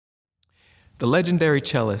The legendary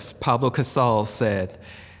cellist Pablo Casals said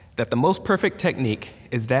that the most perfect technique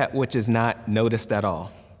is that which is not noticed at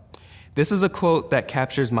all. This is a quote that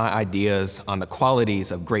captures my ideas on the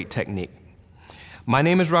qualities of great technique. My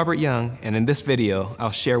name is Robert Young, and in this video,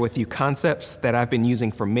 I'll share with you concepts that I've been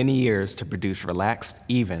using for many years to produce relaxed,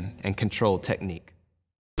 even, and controlled technique.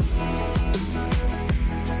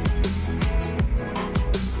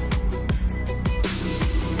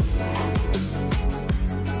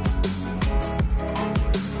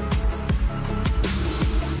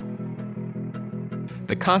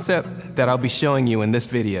 The concept that I'll be showing you in this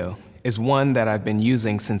video is one that I've been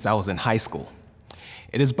using since I was in high school.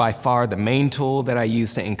 It is by far the main tool that I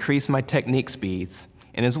use to increase my technique speeds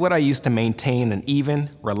and is what I use to maintain an even,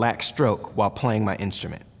 relaxed stroke while playing my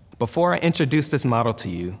instrument. Before I introduce this model to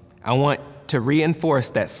you, I want to reinforce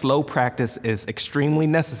that slow practice is extremely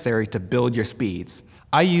necessary to build your speeds.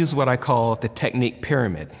 I use what I call the technique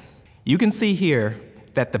pyramid. You can see here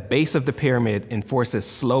that the base of the pyramid enforces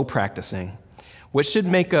slow practicing, which should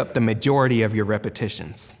make up the majority of your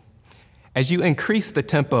repetitions. As you increase the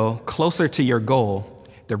tempo closer to your goal,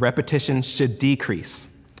 the repetitions should decrease.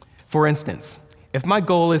 For instance, if my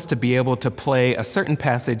goal is to be able to play a certain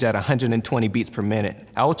passage at 120 beats per minute,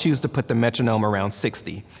 I will choose to put the metronome around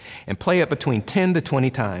 60 and play it between 10 to 20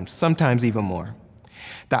 times, sometimes even more.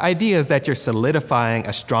 The idea is that you're solidifying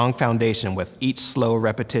a strong foundation with each slow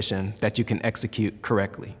repetition that you can execute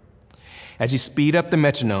correctly. As you speed up the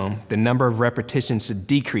metronome, the number of repetitions should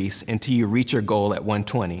decrease until you reach your goal at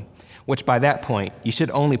 120, which by that point, you should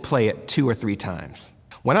only play it 2 or 3 times.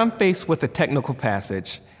 When I'm faced with a technical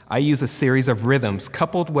passage, I use a series of rhythms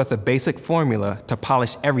coupled with a basic formula to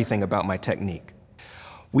polish everything about my technique.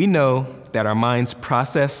 We know that our minds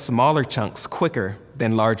process smaller chunks quicker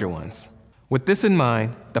than larger ones. With this in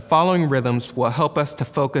mind, the following rhythms will help us to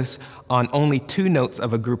focus on only 2 notes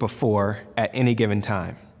of a group of 4 at any given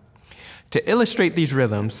time. To illustrate these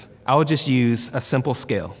rhythms, I will just use a simple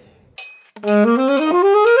scale.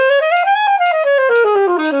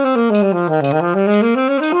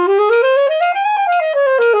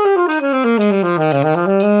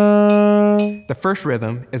 The first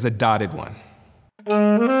rhythm is a dotted one.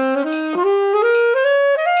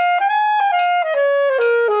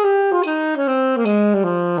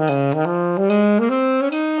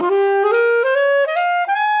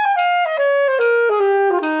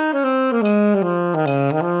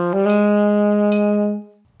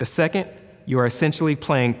 The second, you are essentially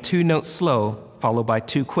playing 2 notes slow, followed by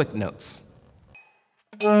 2 quick notes.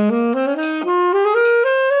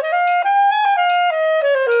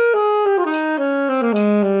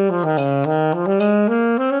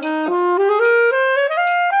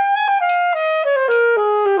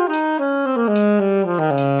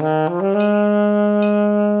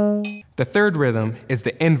 The third rhythm is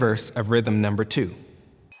the inverse of rhythm number 2.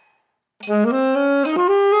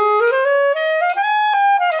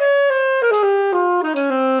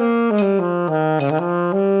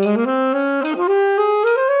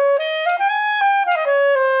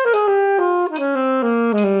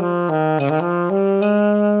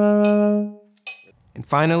 And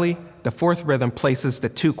finally, the fourth rhythm places the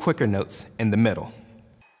 2 quicker notes in the middle.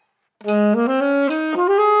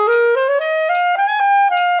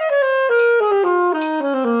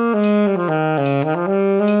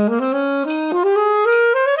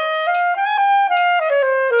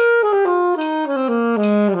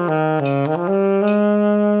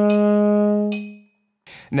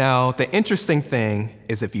 Now, the interesting thing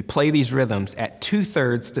is if you play these rhythms at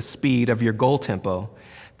 2/3 the speed of your goal tempo,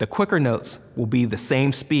 the quicker notes will be the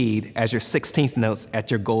same speed as your 16th notes at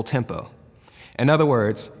your goal tempo. In other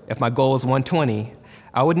words, if my goal is 120,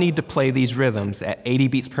 I would need to play these rhythms at 80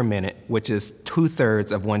 beats per minute, which is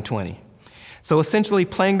 2/3 of 120. So essentially,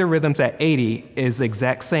 playing the rhythms at 80 is the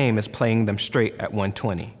exact same as playing them straight at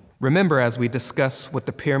 120. Remember, as we discussed with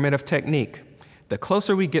the pyramid of technique, the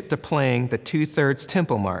closer we get to playing the 2/3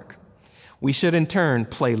 tempo mark, we should in turn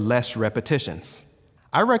play less repetitions.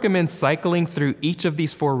 I recommend cycling through each of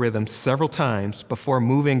these 4 rhythms several times before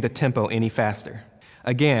moving the tempo any faster.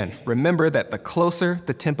 Again, remember that the closer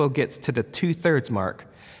the tempo gets to the 2/3 mark,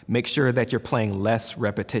 make sure that you're playing less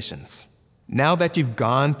repetitions. Now that you've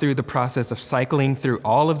gone through the process of cycling through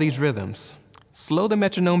all of these rhythms, slow the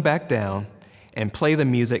metronome back down and play the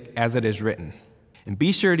music as it is written. And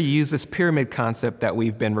be sure to use this pyramid concept that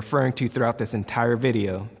we've been referring to throughout this entire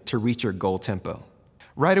video to reach your goal tempo.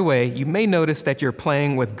 Right away, you may notice that you're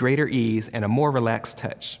playing with greater ease and a more relaxed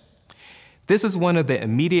touch. This is one of the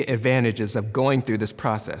immediate advantages of going through this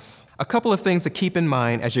process. A couple of things to keep in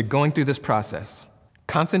mind as you're going through this process.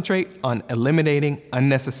 Concentrate on eliminating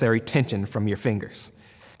unnecessary tension from your fingers.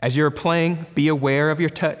 As you're playing, be aware of your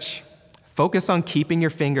touch. Focus on keeping your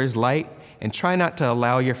fingers light and try not to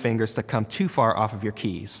allow your fingers to come too far off of your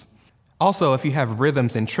keys. Also, if you have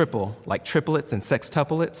rhythms in triple, like triplets and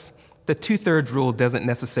sextuplets, the 2/3 rule doesn't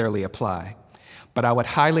necessarily apply. But I would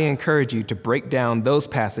highly encourage you to break down those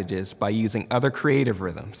passages by using other creative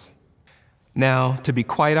rhythms. Now, to be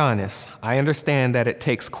quite honest, I understand that it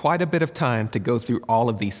takes quite a bit of time to go through all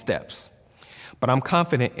of these steps. But I'm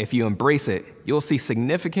confident if you embrace it, you'll see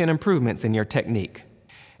significant improvements in your technique.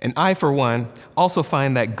 And I, for one, also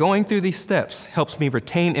find that going through these steps helps me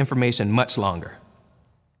retain information much longer.